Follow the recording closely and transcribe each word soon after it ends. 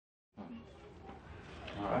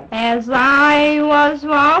As I was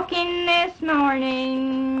walking this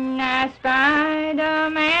morning, I spied a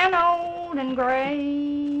man old and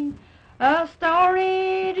gray, a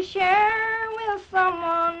story to share with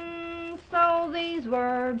someone, so these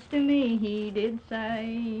words to me he did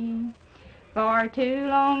say. For 2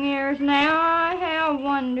 long years now I have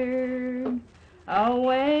wandered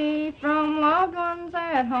away from loved ones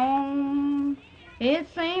at home. It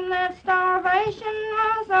seemed that starvation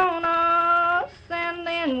was on us, and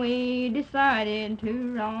then we decided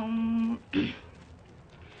to roam.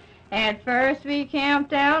 At first we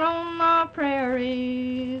camped out on the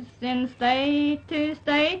prairies, in state to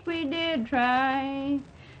state we did try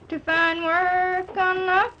to find work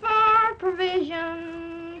enough for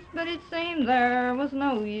provisions, but it seemed there was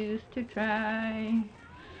no use to try.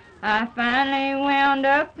 I finally wound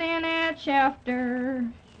up then at Shafter,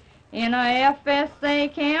 in a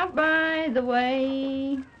FSA camp by the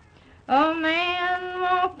way. A man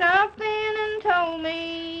walked up then and told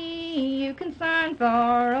me, you can sign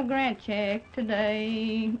for a grant check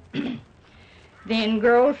today. Then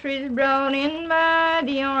groceries brought in by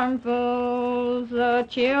the armfuls, the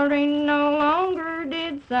children no longer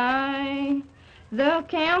did sigh. The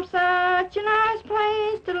camp's such a nice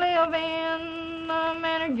place to live in, the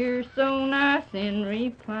manager's so nice in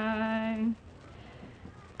reply.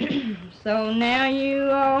 So now you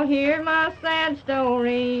all hear my sad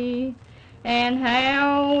story, and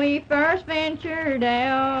how we first ventured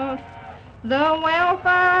out. The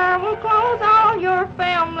welfare will close all your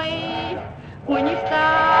family when you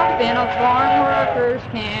stop in a farm workers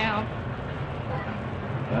camp.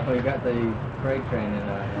 Well, you got the freight train in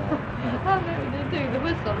there now. I never did do the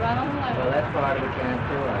whistle right on the line. Well, that's part of the camp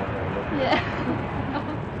too, I think. Yeah.